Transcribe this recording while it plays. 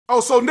Oh,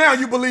 so now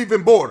you believe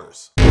in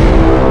borders.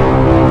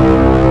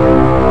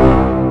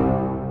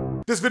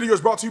 This video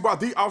is brought to you by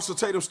the Officer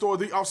Tatum Store.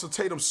 The Officer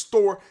Tatum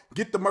Store.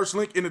 Get the merch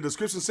link in the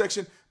description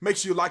section. Make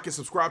sure you like and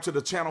subscribe to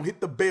the channel. Hit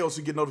the bell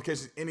so you get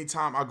notifications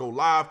anytime I go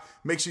live.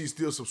 Make sure you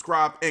still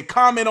subscribe and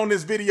comment on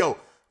this video.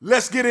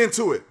 Let's get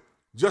into it.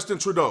 Justin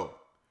Trudeau,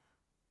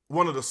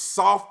 one of the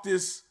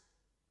softest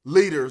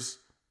leaders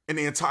in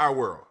the entire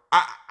world.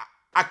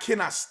 I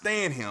cannot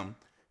stand him.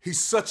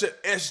 He's such an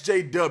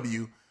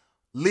SJW,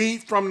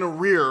 lead from the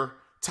rear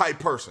type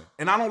person.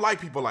 And I don't like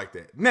people like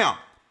that. Now,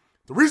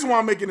 the reason why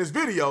I'm making this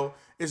video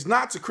is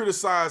not to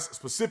criticize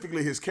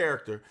specifically his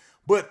character,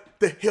 but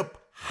the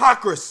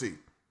hypocrisy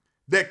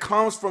that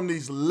comes from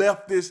these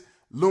leftist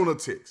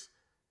lunatics.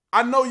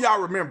 I know y'all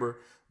remember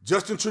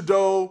Justin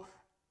Trudeau,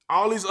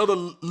 all these other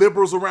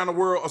liberals around the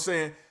world are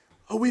saying,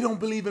 oh, we don't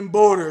believe in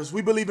borders.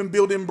 We believe in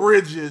building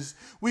bridges.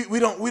 We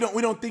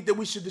don't think that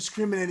we should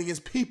discriminate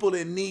against people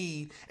in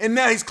need. And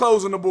now he's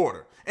closing the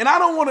border. And I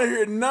don't want to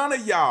hear none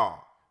of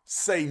y'all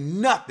say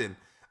nothing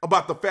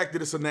about the fact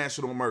that it's a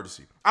national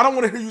emergency. I don't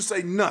want to hear you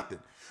say nothing,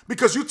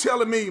 because you're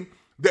telling me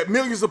that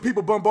millions of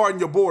people bombarding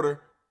your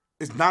border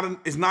is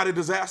not a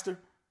disaster.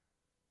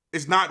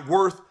 It's not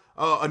worth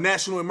a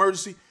national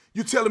emergency.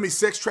 You telling me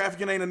sex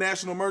trafficking ain't a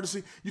national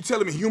emergency? You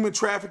telling me human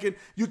trafficking?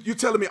 You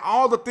telling me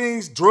all the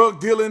things, drug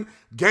dealing,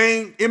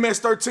 gang,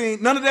 MS-13,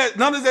 none of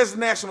that's a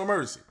national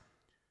emergency.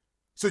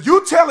 So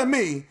you telling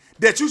me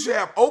that you should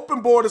have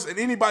open borders and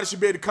anybody should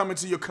be able to come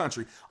into your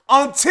country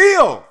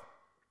until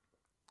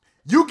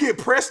you get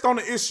pressed on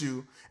the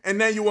issue and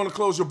now you want to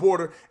close your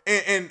border,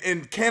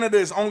 and Canada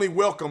is only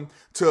welcome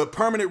to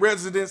permanent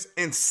residents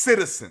and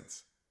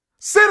citizens.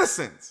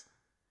 Citizens.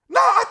 No,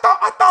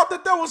 I thought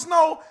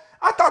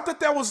that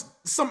there was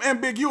some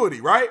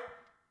ambiguity, right?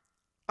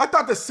 I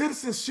thought that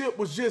citizenship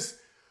was just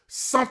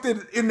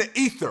something in the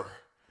ether,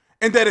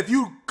 and that if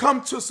you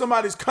come to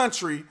somebody's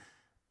country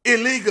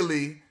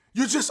illegally,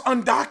 you're just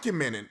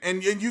undocumented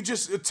and you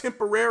just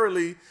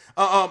temporarily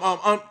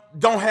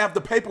don't have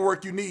the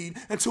paperwork you need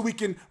until we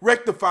can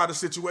rectify the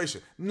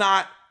situation.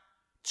 Not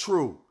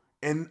true.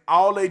 And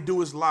all they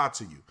do is lie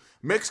to you.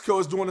 Mexico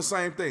is doing the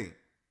same thing.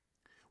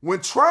 When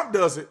Trump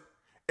does it,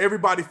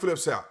 everybody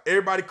flips out.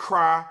 Everybody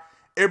cry.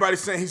 Everybody's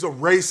saying he's a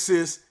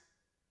racist.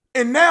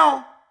 And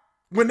now,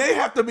 when they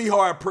have to be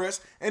hard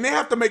pressed and they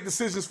have to make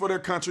decisions for their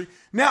country,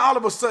 now all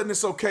of a sudden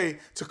it's okay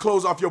to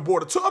close off your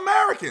border to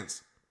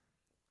Americans.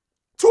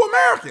 To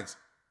Americans.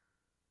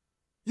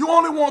 You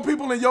only want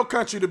people in your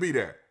country to be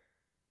there.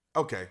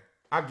 Okay,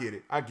 I get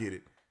it. I get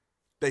it.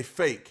 They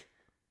fake.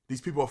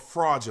 These people are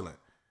fraudulent.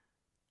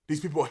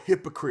 These people are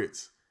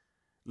hypocrites.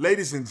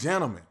 Ladies and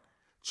gentlemen,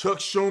 Chuck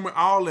Schumer,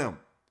 all them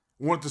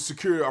wanted to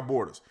secure our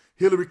borders.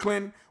 Hillary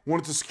Clinton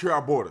wanted to secure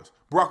our borders.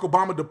 Barack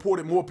Obama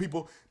deported more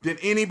people than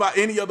any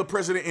other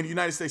president in the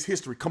United States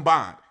history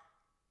combined.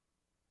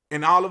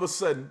 And all of a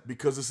sudden,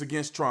 because it's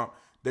against Trump,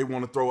 they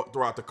want to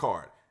throw out the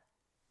card.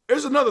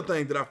 There's another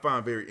thing that I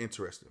find very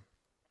interesting.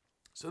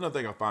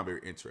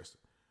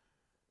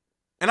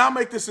 And I'll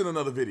make this in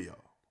another video.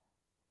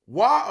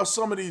 Why are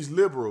some of these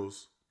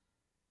liberals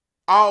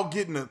all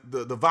getting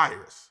the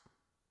virus?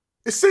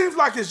 It seems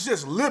like it's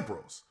just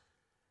liberals.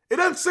 It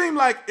doesn't seem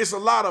like it's a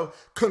lot of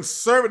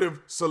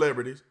conservative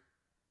celebrities,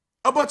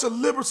 a bunch of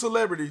liberal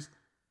celebrities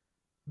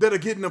that are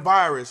getting the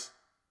virus,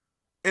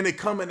 and they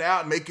coming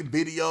out making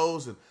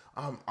videos and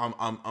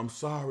I'm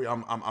sorry,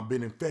 I've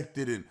been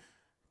infected. And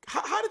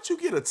how did you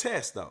get a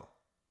test though?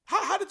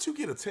 How did you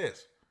get a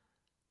test?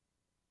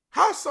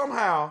 How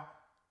somehow,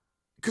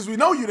 because we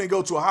know you didn't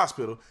go to a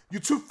hospital. You're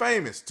too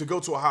famous to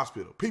go to a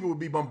hospital. People would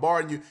be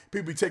bombarding you.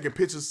 People would be taking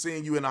pictures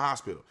seeing you in the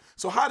hospital.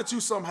 So how did you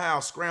somehow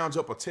scrounge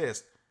up a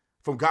test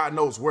from God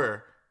knows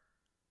where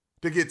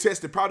to get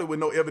tested, probably with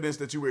no evidence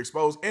that you were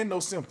exposed and no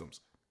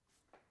symptoms?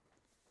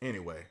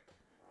 Anyway,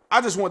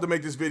 I just wanted to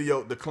make this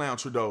video to clown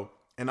Trudeau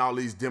and all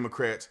these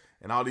Democrats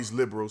and all these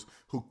liberals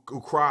who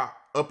cry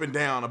up and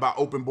down about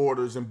open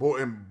borders and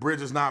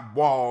bridges, not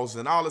walls,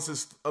 and all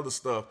this other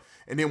stuff.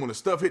 And then when the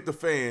stuff hit the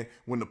fan,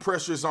 when the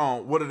pressure is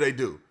on, what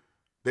do?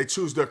 They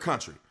choose their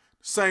country.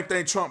 Same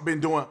thing Trump been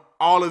doing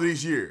all of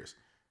these years.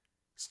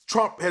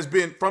 Trump has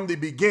been, from the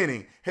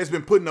beginning, has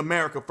been putting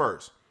America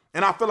first.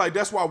 And I feel like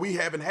that's why we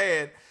haven't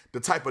had the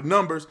type of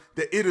numbers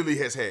that Italy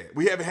has had.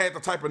 We haven't had the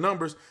type of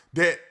numbers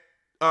that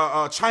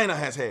China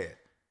has had.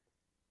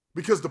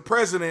 Because the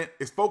president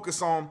is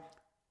focused on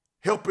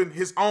helping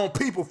his own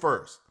people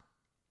first.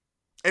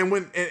 And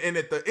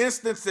at the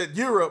instance that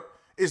Europe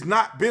is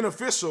not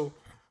beneficial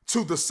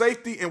to the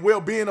safety and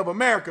well-being of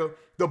America,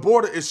 the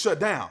border is shut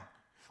down.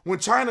 When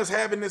China's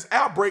having this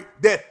outbreak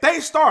that they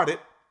started,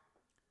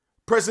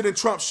 President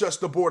Trump shuts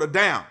the border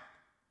down.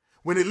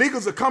 When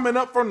illegals are coming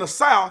up from the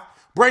south,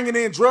 bringing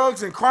in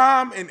drugs and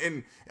crime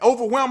and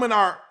overwhelming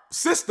our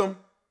system,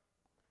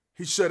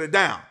 he shut it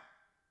down.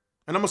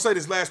 And I'm going to say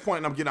this last point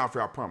and I'm getting out for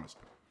you, I promise.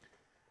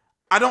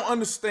 I don't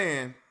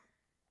understand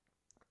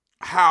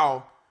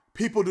how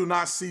people do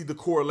not see the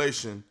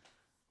correlation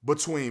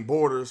between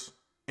borders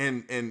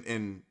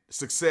and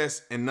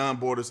success and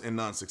non-borders and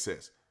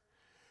non-success.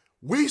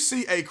 We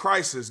see a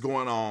crisis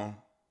going on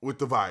with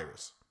the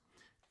virus.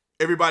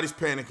 Everybody's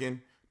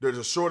panicking. There's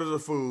a shortage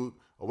of food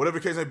or whatever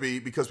the case may be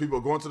because people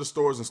are going to the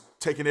stores and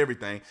taking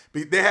everything.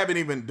 They haven't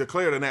even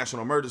declared a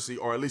national emergency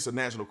or at least a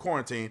national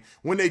quarantine.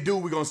 When they do,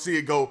 we're going to see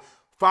it go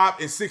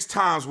 5 and 6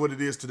 times what it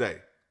is today.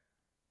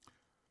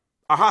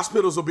 Our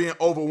hospitals are being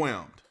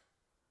overwhelmed.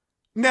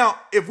 Now,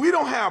 if we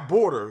don't have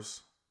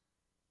borders,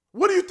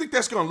 what do you think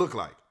that's going to look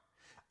like?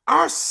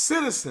 Our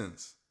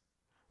citizens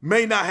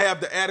may not have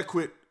the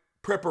adequate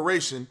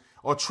preparation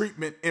or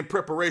treatment in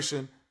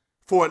preparation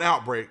for an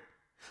outbreak,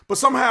 but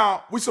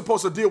somehow we're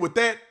supposed to deal with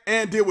that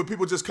and deal with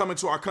people just coming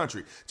to our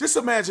country. Just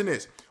imagine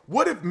this.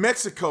 What if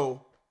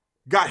Mexico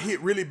got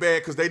hit really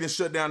bad because they didn't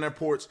shut down their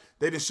ports,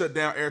 they didn't shut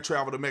down air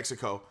travel to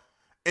Mexico,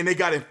 and they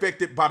got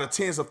infected by the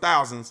tens of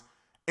thousands,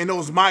 and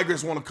those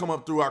migrants want to come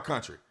up through our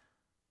country?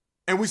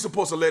 And we're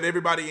supposed to let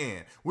everybody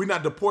in. We're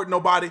not deporting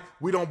nobody.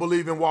 We don't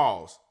believe in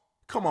walls.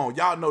 Come on,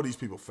 y'all know these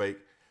people fake.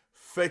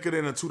 Faker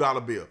than a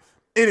 $2 bill.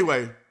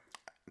 Anyway,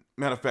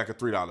 matter of fact, a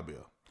 $3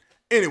 bill.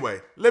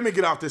 Anyway, let me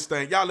get off this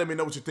thing. Y'all let me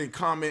know what you think.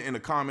 Comment in the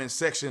comment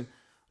section.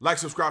 Like,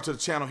 subscribe to the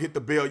channel, hit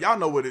the bell. Y'all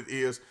know what it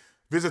is.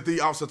 Visit the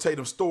Officer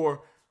Tatum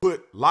store.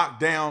 Put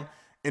lockdown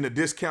in the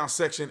discount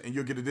section and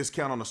you'll get a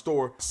discount on the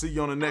store. See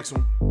you on the next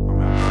one.